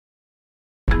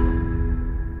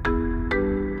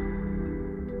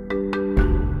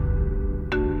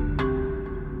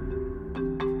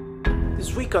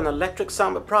week on Electric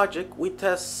Samba project, we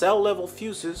test cell level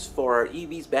fuses for our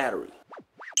EV's battery.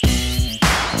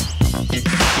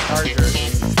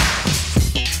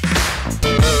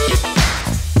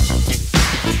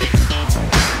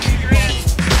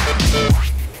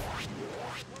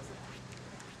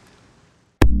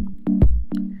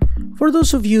 For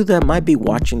those of you that might be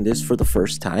watching this for the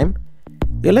first time,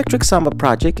 the Electric Samba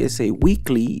project is a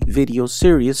weekly video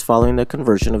series following the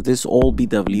conversion of this old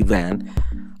VW van,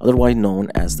 otherwise known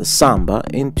as the Samba,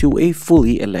 into a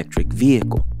fully electric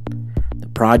vehicle. The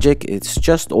project is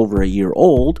just over a year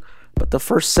old, but the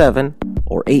first 7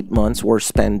 or 8 months were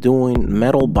spent doing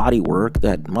metal bodywork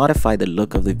that modified the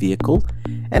look of the vehicle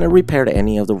and repaired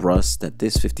any of the rust that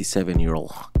this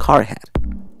 57-year-old car had.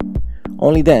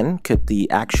 Only then could the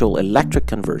actual electric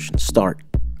conversion start.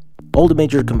 All the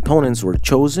major components were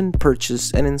chosen,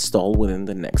 purchased, and installed within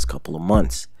the next couple of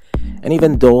months. And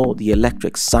even though the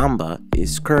Electric Samba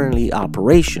is currently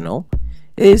operational,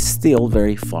 it is still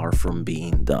very far from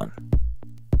being done.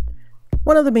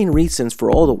 One of the main reasons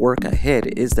for all the work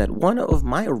ahead is that one of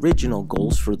my original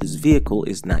goals for this vehicle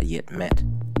is not yet met.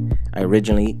 I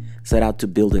originally set out to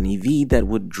build an EV that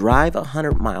would drive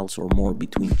 100 miles or more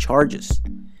between charges.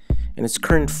 In its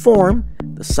current form,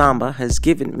 the Samba has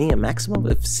given me a maximum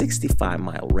of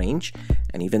 65-mile range,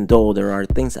 and even though there are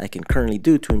things I can currently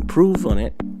do to improve on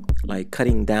it, like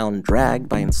cutting down drag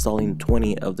by installing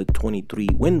 20 of the 23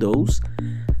 windows,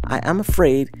 I am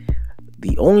afraid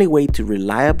the only way to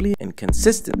reliably and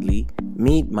consistently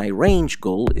meet my range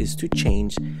goal is to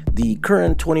change the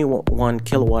current 21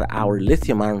 kilowatt-hour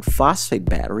lithium iron phosphate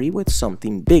battery with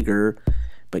something bigger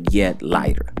but yet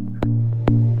lighter.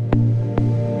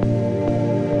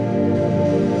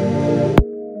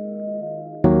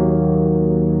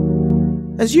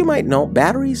 As you might know,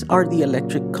 batteries are the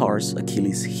electric car's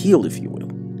Achilles heel, if you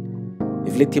will.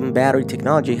 If lithium battery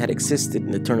technology had existed in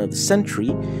the turn of the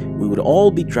century, we would all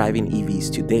be driving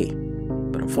EVs today.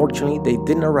 But unfortunately, they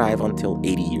didn't arrive until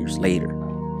 80 years later.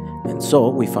 And so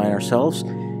we find ourselves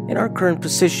in our current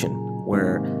position,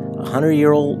 where a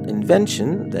 100-year-old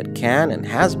invention that can and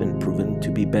has been proven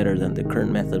to be better than the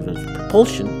current method of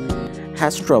propulsion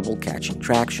has trouble catching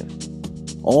traction.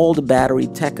 All the battery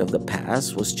tech of the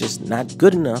past was just not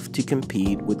good enough to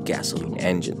compete with gasoline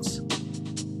engines.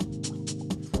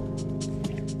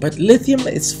 But lithium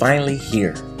is finally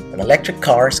here, and electric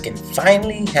cars can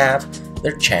finally have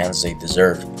their chance they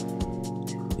deserve.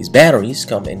 These batteries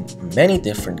come in many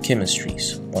different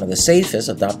chemistries. One of the safest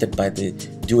adopted by the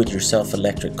do-it-yourself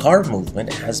electric car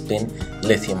movement has been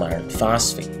lithium iron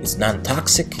phosphate. It's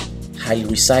non-toxic, highly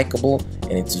recyclable,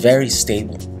 and it's very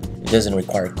stable. It doesn't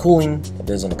require cooling, it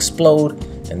doesn't explode,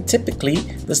 and typically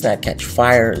does not catch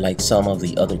fire like some of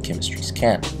the other chemistries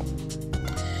can.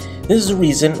 This is the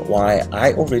reason why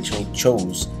I originally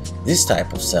chose this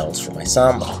type of cells for my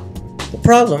Samba. The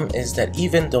problem is that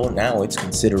even though now it's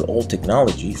considered old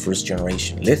technology, first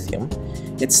generation lithium,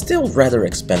 it's still rather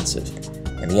expensive,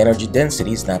 and the energy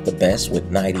density is not the best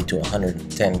with 90 to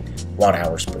 110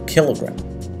 watt-hours per kilogram.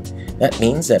 That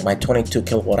means that my 22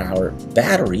 kilowatt-hour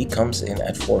battery comes in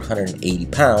at 480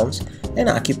 pounds and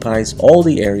occupies all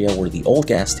the area where the old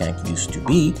gas tank used to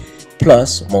be,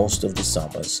 plus most of the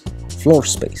Samba's floor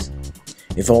space.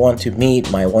 If I want to meet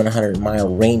my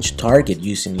 100-mile range target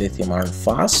using lithium iron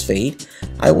phosphate,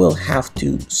 I will have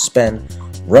to spend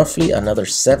roughly another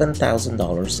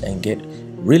 $7,000 and get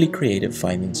really creative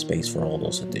finding space for all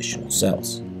those additional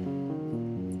cells.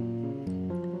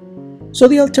 So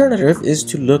the alternative is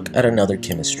to look at another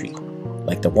chemistry,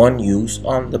 like the one used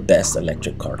on the best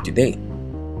electric car today.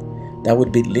 That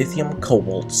would be lithium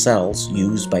cobalt cells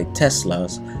used by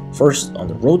Tesla's first on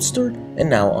the Roadster and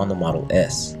now on the Model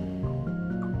S.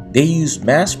 They use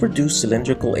mass-produced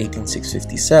cylindrical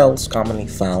 18650 cells commonly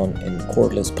found in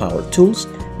cordless power tools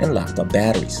and laptop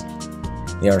batteries.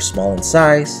 They are small in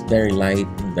size, very light,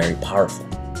 and very powerful.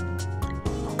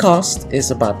 Cost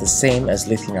is about the same as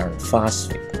lithium iron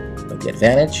phosphate. The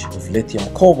advantage of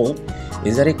lithium cobalt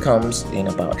is that it comes in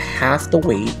about half the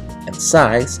weight and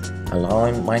size,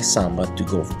 allowing my Samba to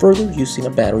go further using a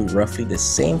battery roughly the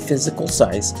same physical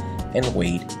size and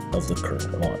weight of the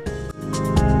current one.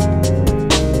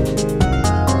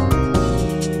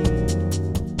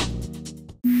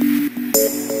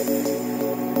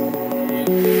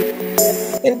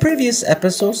 In previous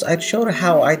episodes, I showed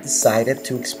how I decided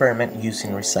to experiment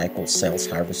using recycled cells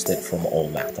harvested from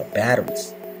old laptop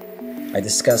batteries. I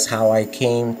discussed how I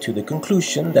came to the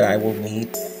conclusion that I will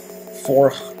need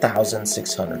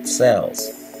 4,600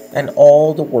 cells, and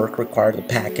all the work required to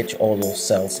package all those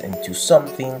cells into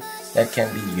something that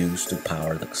can be used to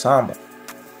power the Samba.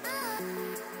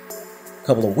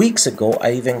 couple of weeks ago,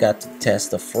 I even got to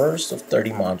test the first of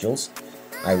 30 modules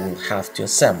I will have to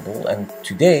assemble, and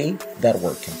today that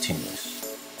work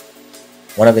continues.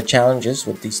 One of the challenges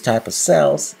with these type of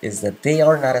cells is that they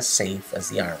are not as safe as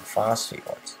the iron phosphate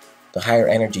ones. The higher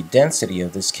energy density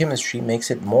of this chemistry makes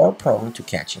it more prone to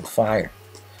catching fire.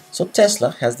 So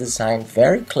Tesla has designed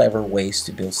very clever ways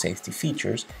to build safety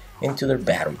features into their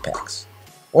battery packs.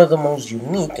 One of the most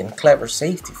unique and clever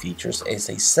safety features is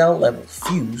a cell-level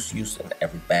fuse used in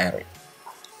every battery.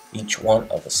 Each one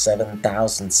of the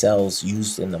 7,000 cells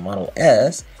used in the Model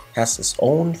S has its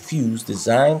own fuse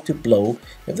designed to blow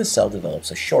if the cell develops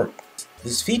a short.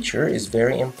 This feature is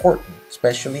very important,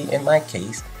 especially in my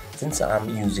case since I'm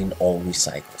using all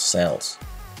recycled cells.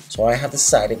 So I have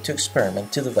decided to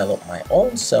experiment to develop my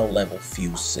own cell-level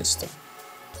fuse system.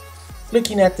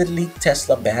 Looking at the leaked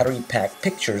Tesla battery pack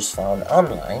pictures found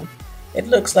online, it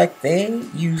looks like they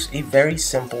use a very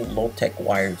simple low-tech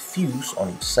wired fuse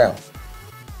on each cell.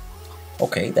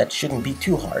 Okay, that shouldn't be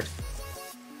too hard.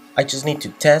 I just need to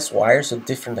test wires of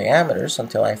different diameters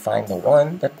until I find the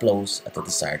one that blows at the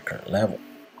desired current level.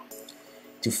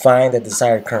 To find the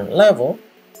desired current level,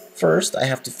 first I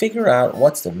have to figure out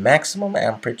what's the maximum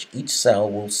amperage each cell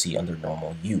will see under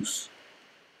normal use.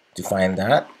 To find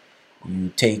that, you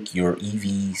take your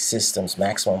EV system's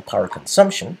maximum power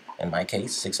consumption, in my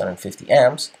case 650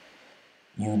 amps,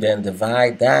 you then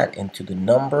divide that into the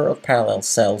number of parallel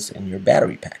cells in your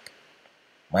battery pack.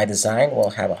 My design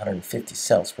will have 150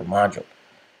 cells per module,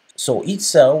 so each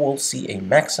cell will see a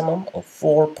maximum of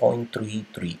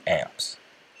 4.33 amps.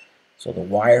 So the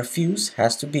wire fuse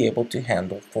has to be able to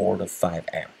handle 4 to 5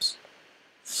 amps.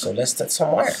 So let's test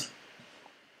some wire.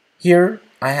 Here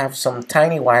I have some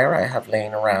tiny wire I have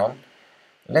laying around.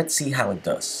 Let's see how it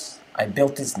does. I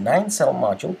built this 9-cell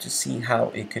module to see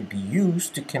how it could be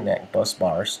used to connect bus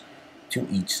bars to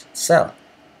each cell.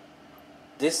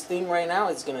 This thing right now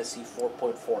is going to see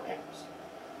 4.4 amps.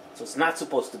 So it's not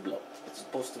supposed to blow. It's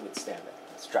supposed to withstand it.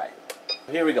 Let's try it.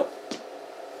 Here we go.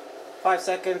 5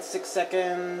 seconds, 6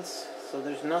 seconds. So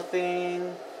there's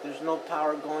nothing. There's no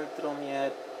power going through them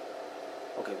yet.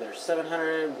 Okay, there's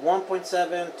 700,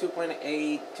 1.7,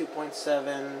 2.8,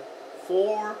 2.7,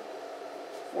 4,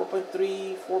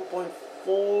 4.3,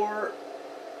 4.4,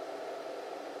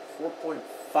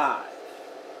 4.5.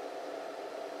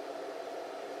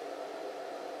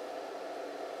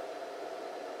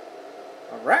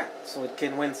 Alright, so it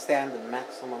can withstand the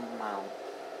maximum amount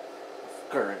of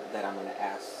current that I'm going to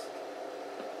ask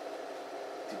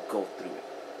to go through it.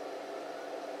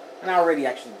 And I already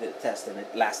actually did a test and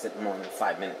it lasted more than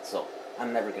 5 minutes, so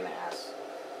I'm never going to ask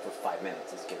for 5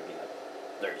 minutes. It's going to be like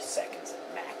 30 seconds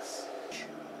at max.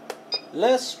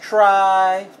 Let's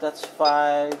try, if that's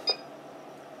 5,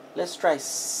 let's try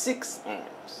 6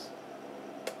 amps.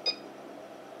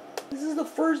 This is the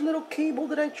first little cable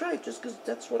that I tried just because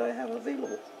that's what I have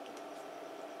available.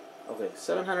 Okay,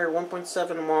 700,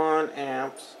 1.71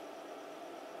 amps.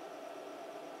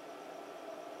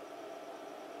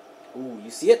 Ooh,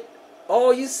 you see it?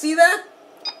 Oh, you see that?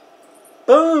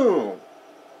 Boom!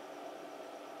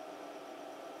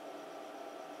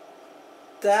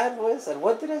 That was, and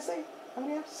what did I say? How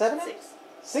many amps? 7 amps?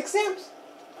 6 amps?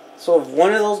 So if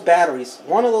one of those batteries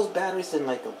in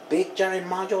like a big giant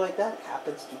module like that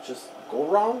happens to just go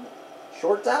wrong,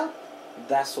 shorts out,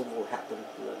 that's what will happen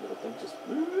to that little thing. Just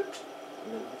and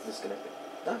then it's disconnected.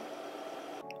 Done.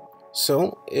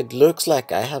 So it looks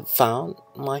like I have found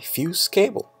my fuse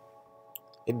cable.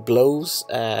 It blows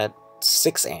at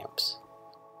 6 amps.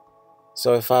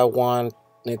 So if I want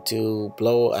it to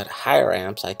blow at higher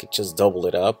amps, I could just double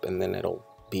it up and then it'll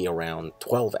be around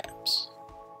 12 amps.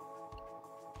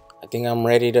 I think I'm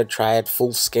ready to try it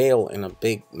full scale in a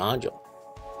big module.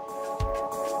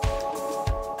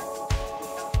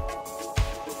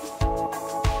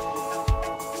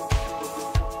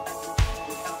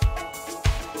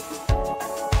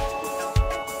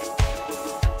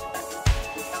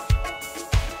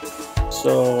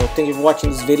 So thank you for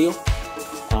watching this video.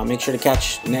 Make sure to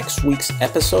catch next week's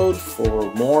episode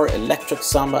for more electric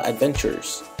samba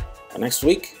adventures. Next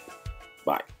week,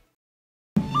 bye.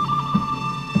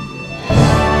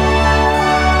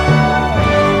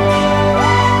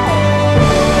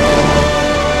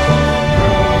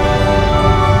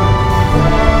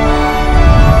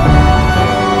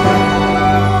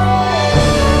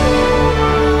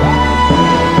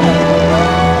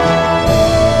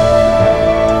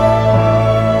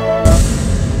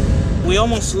 We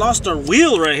almost lost our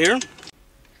wheel right here.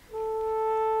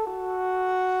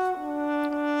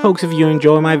 Folks, if you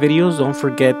enjoy my videos, don't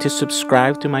forget to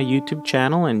subscribe to my YouTube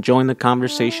channel and join the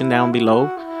conversation down below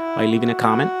by leaving a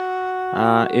comment.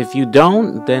 If you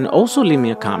don't, then also leave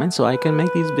me a comment so I can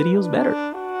make these videos better.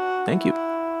 Thank you.